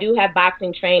 And I do have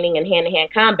boxing training and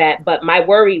hand-to-hand combat. But my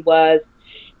worry was,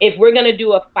 if we're going to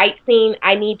do a fight scene,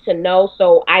 I need to know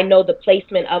so I know the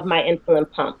placement of my insulin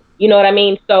pump. You know what I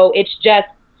mean? So it's just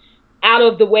out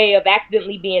of the way of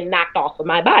accidentally being knocked off of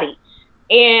my body.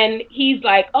 And he's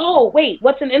like, oh, wait,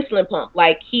 what's an insulin pump?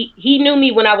 Like, he knew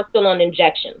me when I was still on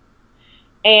injections.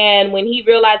 And when he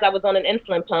realized I was on an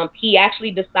insulin pump, he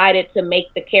actually decided to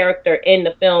make the character in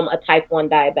the film a type 1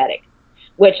 diabetic,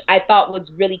 which I thought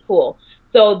was really cool.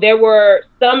 So there were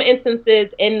some instances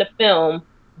in the film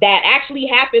that actually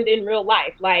happened in real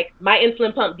life. Like, my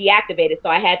insulin pump deactivated, so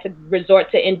I had to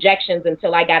resort to injections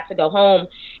until I got to go home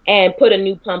and put a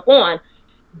new pump on.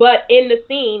 But in the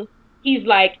scene, he's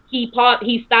like, he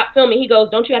stopped filming. He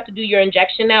goes, don't you have to do your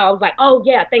injection now? I was like, oh,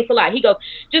 yeah, thanks a lot. He goes,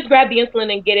 just grab the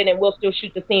insulin and get it, and we'll still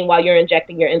shoot the scene while you're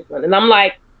injecting your insulin. And I'm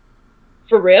like,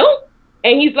 for real?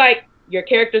 And he's like, your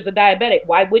character's a diabetic.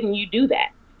 Why wouldn't you do that?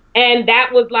 And that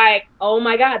was like, oh,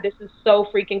 my God, this is so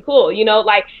freaking cool. You know,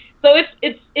 like, so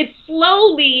it's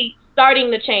slowly starting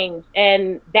to change.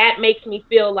 And that makes me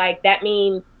feel like that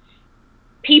means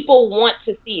people want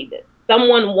to see this.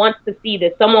 Someone wants to see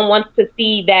this. Someone wants to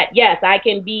see that, yes, I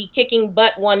can be kicking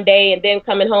butt one day and then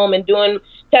coming home and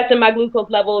testing my glucose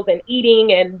levels and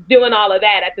eating and doing all of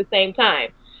that at the same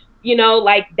time. You know,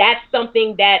 like, that's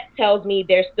something that tells me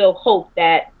there's still hope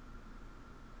that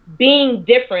being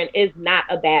different is not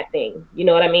a bad thing. You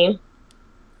know what I mean?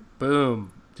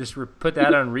 Boom. Just put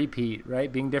that on repeat, right?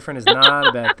 Being different is not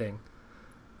a bad thing.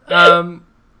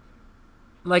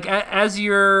 like as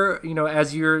you're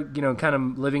kind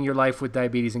of living your life with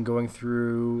diabetes and going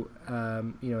through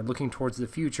looking towards the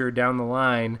future down the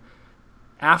line,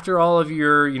 after all of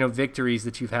your victories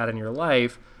that you've had in your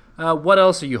life, what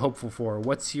else are you hopeful for?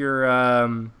 What's your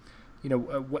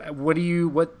what do you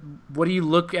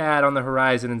look at on the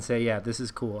horizon and say, yeah, this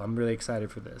is cool, I'm really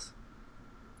excited for this?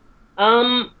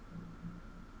 I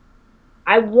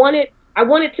want it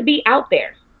to be out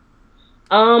there.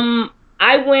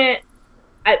 I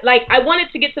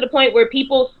wanted to get to the point where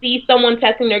people see someone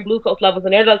testing their glucose levels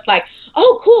and they're just like,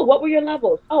 oh, cool, what were your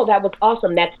levels? Oh, that was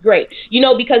awesome, that's great.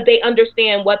 Because they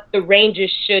understand what the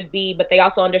ranges should be, but they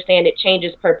also understand it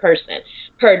changes per person,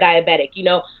 per diabetic.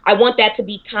 I want that to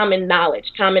be common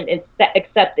knowledge, common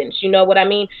acceptance. You know what I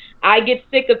mean? I get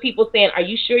sick of people saying, are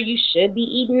you sure you should be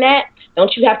eating that?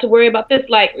 Don't you have to worry about this?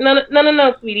 Like, no,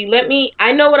 sweetie,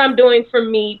 I know what I'm doing for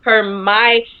me per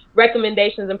my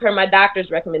recommendations and per my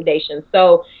doctor's recommendations.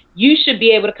 So you should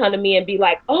be able to come to me and be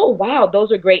like, oh, wow,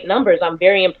 those are great numbers. I'm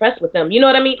very impressed with them. You know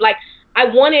what I mean? Like, I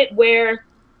want it where,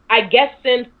 I guess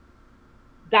since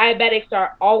diabetics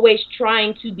are always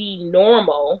trying to be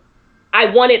normal,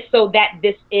 I want it so that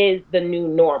this is the new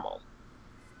normal.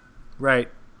 Right.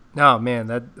 Oh, man,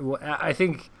 I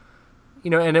think,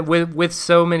 and with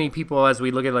so many people, as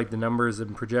we look at like the numbers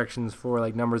and projections for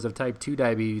like numbers of type 2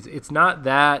 diabetes, it's not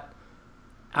that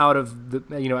out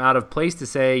of place to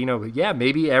say, yeah,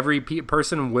 maybe every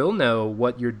person will know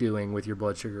what you're doing with your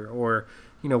blood sugar, or,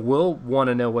 will want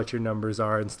to know what your numbers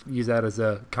are and use that as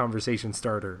a conversation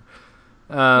starter.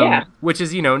 Which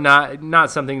is,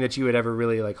 not something that you would ever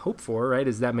really like hope for, right?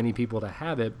 Is that many people to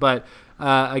have it. But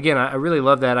again, I really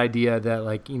love that idea that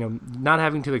like, not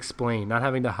having to explain, not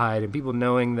having to hide, and people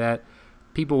knowing that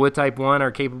people with type 1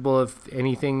 are capable of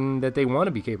anything that they want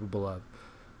to be capable of.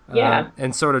 Yeah.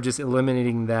 And sort of just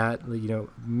eliminating that,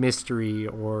 mystery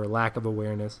or lack of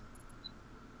awareness.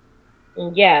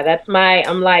 Yeah,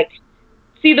 I'm like,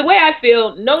 see, the way I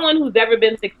feel, no one who's ever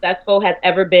been successful has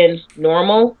ever been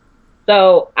normal.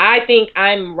 So I think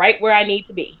I'm right where I need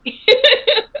to be.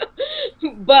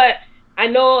 But I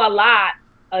know a lot,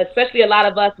 especially a lot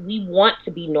of us, we want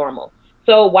to be normal.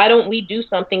 So why don't we do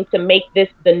something to make this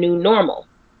the new normal?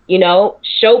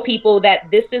 Show people that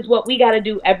this is what we got to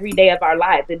do every day of our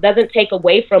lives. It doesn't take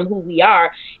away from who we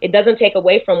are. It doesn't take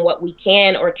away from what we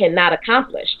can or cannot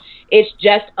accomplish. It's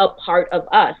just a part of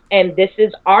us. And this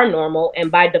is our normal.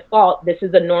 And by default, this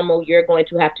is a normal you're going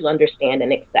to have to understand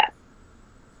and accept.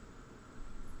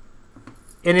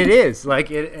 And it is like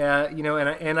it,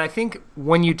 and I think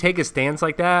when you take a stance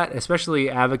like that, especially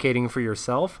advocating for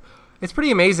yourself, it's pretty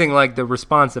amazing. Like the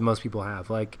response that most people have,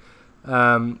 like,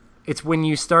 it's when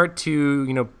you start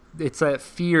to, it's that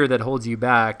fear that holds you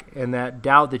back and that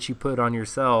doubt that you put on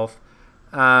yourself,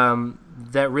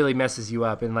 that really messes you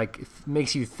up and like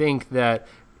makes you think that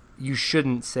you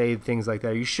shouldn't say things like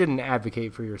that. You shouldn't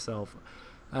advocate for yourself.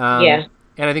 And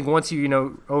I think once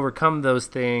you, overcome those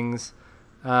things,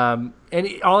 and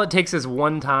all it takes is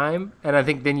one time, and I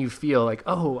think then you feel like,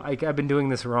 oh, I've been doing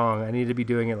this wrong. I need to be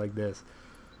doing it like this.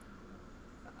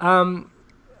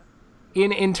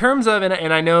 In terms of,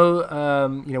 and I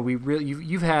know,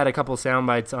 you've had a couple sound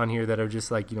bites on here that are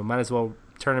just like, might as well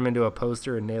turn them into a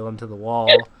poster and nail them to the wall.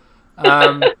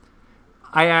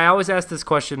 I always ask this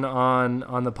question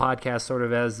on the podcast, sort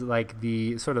of as like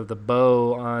the sort of the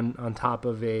bow on top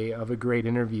of a great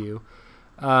interview.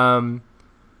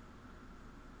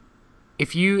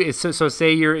 If you so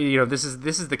say you're this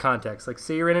is the context. Like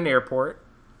say you're in an airport.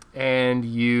 And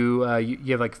you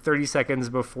have like 30 seconds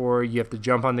before you have to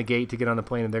jump on the gate to get on the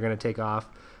plane and they're going to take off,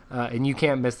 and you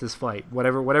can't miss this flight.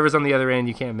 Whatever's on the other end,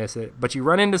 you can't miss it. But you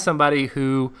run into somebody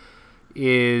who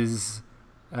is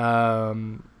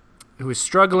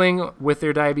struggling with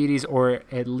their diabetes, or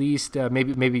at least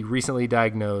maybe recently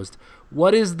diagnosed.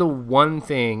 What is the one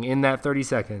thing in that 30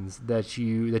 seconds that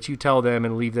you tell them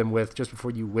and leave them with just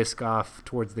before you whisk off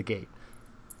towards the gate?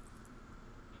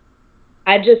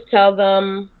 I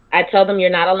tell them you're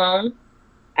not alone.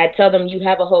 I tell them you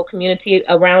have a whole community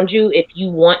around you if you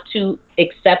want to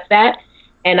accept that.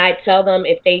 And I tell them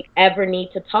if they ever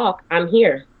need to talk, I'm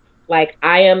here. Like,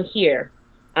 I am here.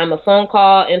 I'm a phone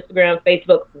call, Instagram,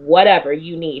 Facebook, whatever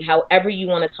you need. However you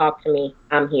want to talk to me,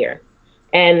 I'm here.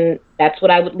 And that's what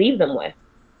I would leave them with.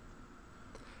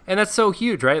 And that's so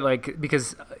huge, right? Like,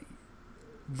 because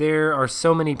there are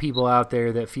so many people out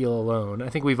there that feel alone. I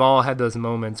think we've all had those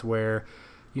moments where,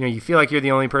 you feel like you're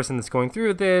the only person that's going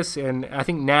through this. And I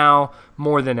think now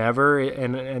more than ever,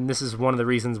 and this is one of the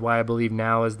reasons why I believe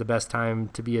now is the best time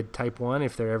to be a type 1,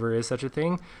 if there ever is such a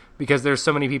thing, because there's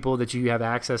so many people that you have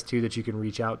access to that you can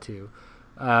reach out to.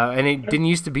 And it didn't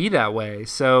used to be that way.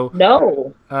 So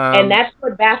No. And that's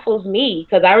what baffles me,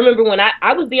 because I remember when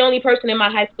I was the only person in my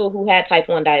high school who had type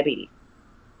 1 diabetes.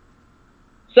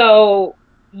 So,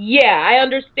 yeah, I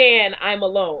understand I'm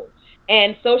alone.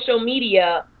 And social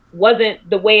media wasn't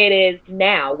the way it is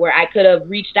now, where I could have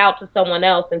reached out to someone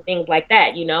else and things like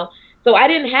that, you know? So I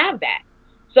didn't have that.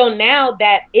 So now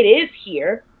that it is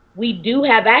here, we do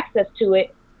have access to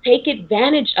it. Take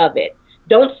advantage of it.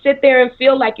 Don't sit there and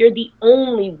feel like you're the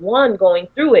only one going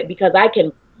through it, because I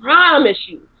can promise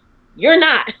you, you're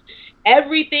not.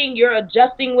 Everything you're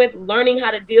adjusting with, learning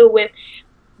how to deal with,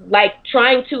 like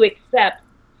trying to accept,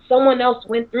 someone else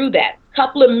went through that. A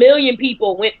couple of million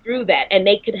people went through that, and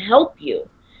they could help you.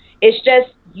 It's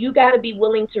just, you got to be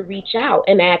willing to reach out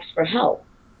and ask for help.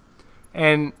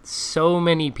 And so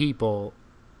many people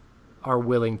are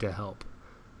willing to help.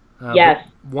 Yes.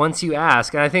 Once you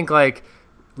ask, and I think like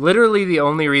literally the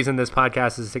only reason this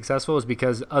podcast is successful is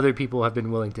because other people have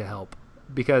been willing to help,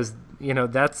 because, you know,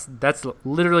 that's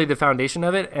literally the foundation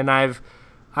of it. And I'm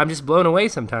just blown away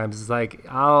sometimes. It's like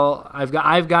I've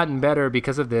gotten better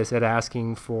because of this at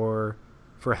asking for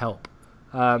help.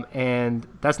 And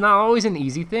that's not always an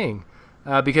easy thing,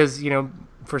 because, you know,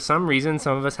 for some reason,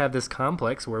 some of us have this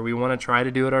complex where we want to try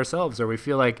to do it ourselves, or we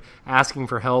feel like asking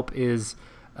for help is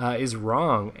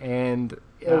wrong and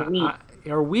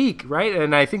or weak, right?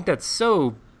 And I think that's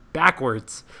so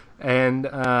backwards,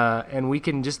 and we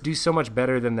can just do so much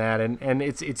better than that. And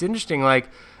it's interesting. Like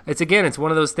it's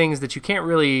one of those things that you can't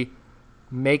really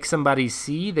make somebody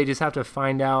see. They just have to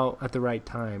find out at the right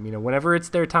time. You know, whenever it's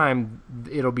their time,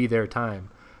 it'll be their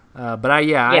time. But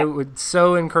I would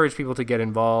so encourage people to get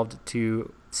involved,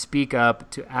 to speak up,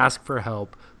 to ask for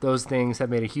help. Those things have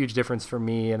made a huge difference for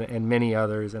me and many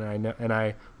others, and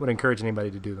I would encourage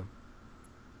anybody to do them.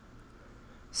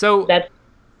 So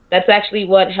that's actually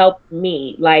what helped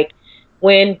me. Like,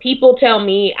 when people tell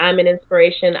me I'm an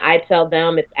inspiration, I tell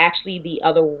them it's actually the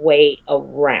other way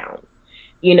around.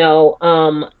 You know,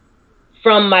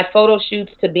 from my photo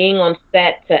shoots to being on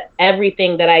set to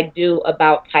everything that I do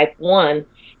about type 1,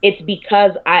 it's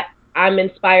because I'm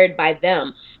inspired by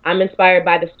them. I'm inspired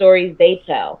by the stories they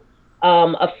tell.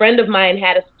 A friend of mine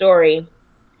had a story,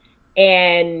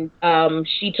 and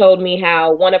she told me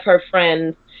how one of her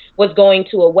friends was going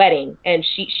to a wedding, and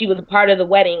she was a part of the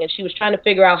wedding, and she was trying to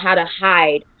figure out how to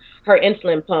hide her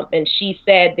insulin pump. And she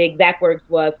said the exact words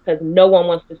was, because no one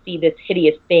wants to see this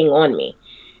hideous thing on me.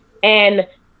 And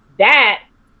that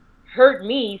hurt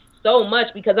me so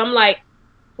much, because I'm like,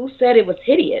 who said it was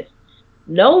hideous?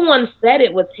 No one said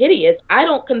it was hideous. I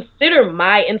don't consider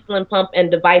my insulin pump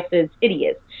and devices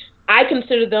hideous. I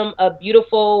consider them a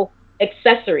beautiful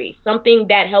accessory, something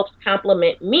that helps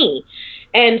complement me.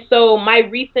 And so my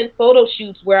recent photo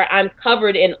shoots where I'm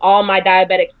covered in all my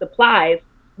diabetic supplies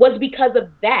was because of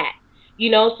that. You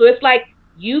know, so it's like,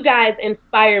 you guys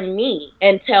inspire me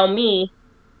and tell me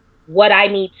what I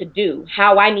need to do,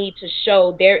 how I need to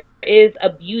show there is a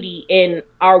beauty in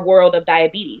our world of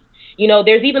diabetes. You know,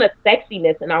 there's even a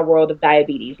sexiness in our world of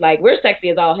diabetes. Like, we're sexy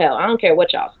as all hell. I don't care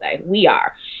what y'all say. We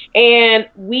are. And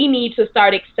we need to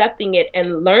start accepting it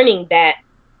and learning that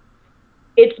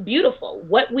it's beautiful.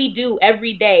 What we do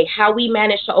every day, how we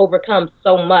manage to overcome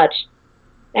so much,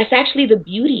 that's actually the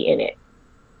beauty in it.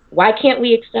 Why can't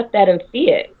we accept that and see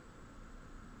it?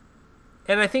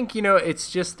 And I think, you know,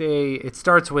 it's just it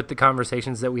starts with the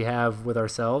conversations that we have with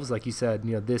ourselves. Like you said,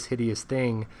 you know, this hideous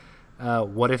thing.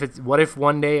 What if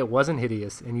one day it wasn't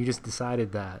hideous and you just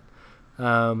decided that?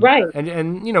 Right.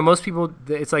 And you know, most people,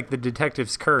 it's like the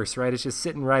detective's curse, right? It's just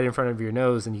sitting right in front of your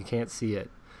nose and you can't see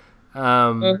it.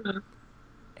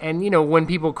 And, you know, when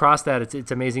people cross that,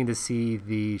 it's amazing to see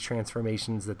the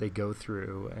transformations that they go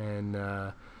through. And,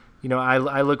 you know,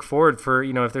 I look forward for,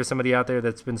 you know, if there's somebody out there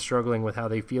that's been struggling with how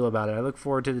they feel about it, I look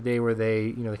forward to the day where they,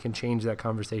 you know, they can change that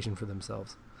conversation for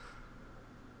themselves.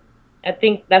 I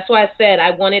think that's why I said I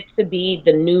want it to be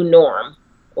the new norm.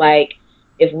 Like,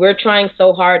 if we're trying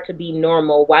so hard to be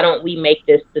normal, why don't we make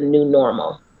this the new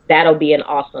normal? That'll be an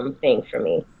awesome thing for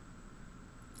me.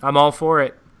 I'm all for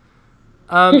it.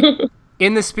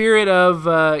 In the spirit of,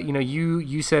 you know,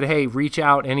 you said, hey, reach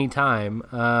out anytime.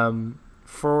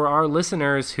 For our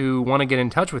listeners who want to get in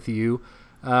touch with you,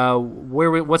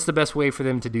 what's the best way for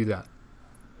them to do that?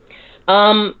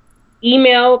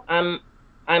 Email.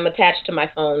 I'm attached to my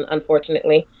phone,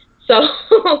 unfortunately. So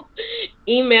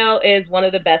email is one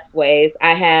of the best ways.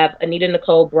 I have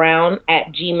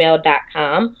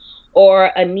AnitaNicoleBrown@gmail.com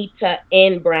or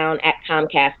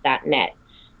AnitaNBrown@Comcast.net.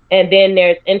 And then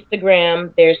there's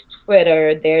Instagram, there's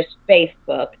Twitter, there's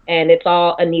Facebook, and it's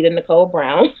all Anita Nicole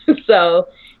Brown. So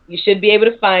you should be able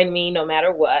to find me no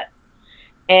matter what.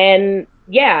 And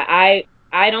yeah, I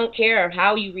don't care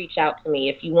how you reach out to me.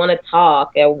 If you want to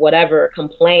talk or whatever,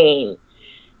 complain,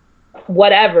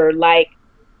 whatever, like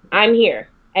I'm here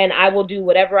and I will do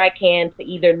whatever I can to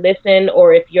either listen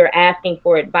or if you're asking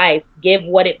for advice, give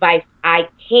what advice I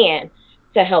can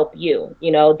to help you.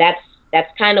 You know, that's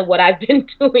kind of what I've been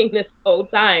doing this whole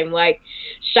time. Like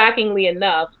shockingly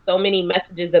enough, so many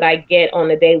messages that I get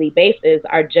on a daily basis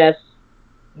are just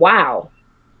wow.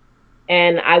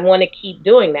 And I want to keep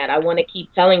doing that. I want to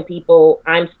keep telling people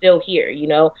I'm still here, you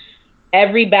know.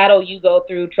 Every battle you go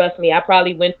through, trust me, I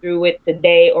probably went through it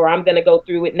today or I'm going to go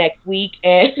through it next week.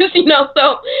 And, you know,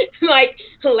 so like,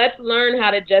 let's learn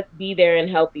how to just be there and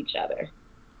help each other.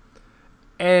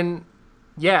 And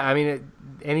yeah, I mean,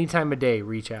 any time of day,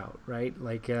 reach out, right?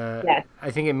 Like, Yes.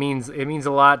 I think it means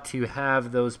a lot to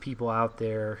have those people out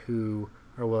there who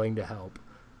are willing to help.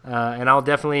 And I'll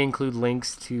definitely include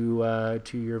links to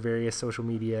your various social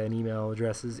media and email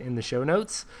addresses in the show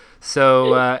notes.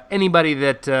 So anybody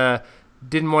that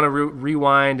didn't want to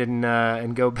rewind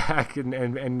and go back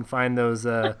and find those,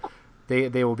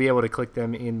 they will be able to click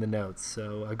them in the notes.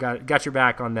 So I got your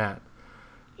back on that.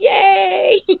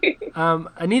 Yay!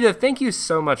 Anita, thank you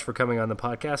so much for coming on the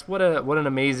podcast. What an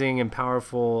amazing and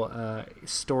powerful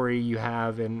story you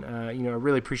have, and I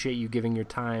really appreciate you giving your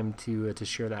time to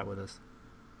share that with us.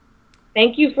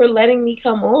 Thank you for letting me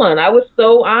come on. I was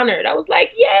so honored. I was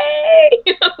like,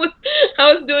 yay!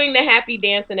 I was doing the happy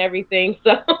dance and everything.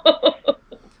 So.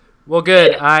 Well,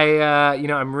 good. I'm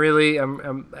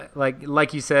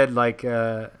like you said,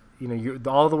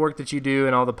 all the work that you do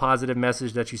and all the positive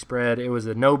message that you spread, it was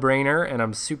a no-brainer, and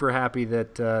I'm super happy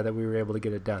that we were able to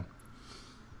get it done.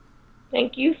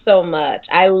 Thank you so much.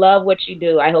 I love what you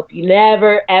do. I hope you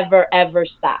never, ever, ever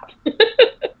stop.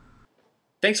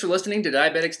 Thanks for listening to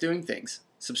Diabetics Doing Things.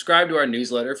 Subscribe to our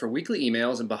newsletter for weekly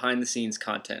emails and behind-the-scenes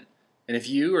content. And if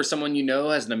you or someone you know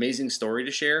has an amazing story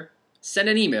to share, send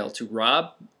an email to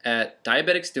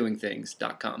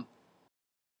rob@diabeticsdoingthings.com.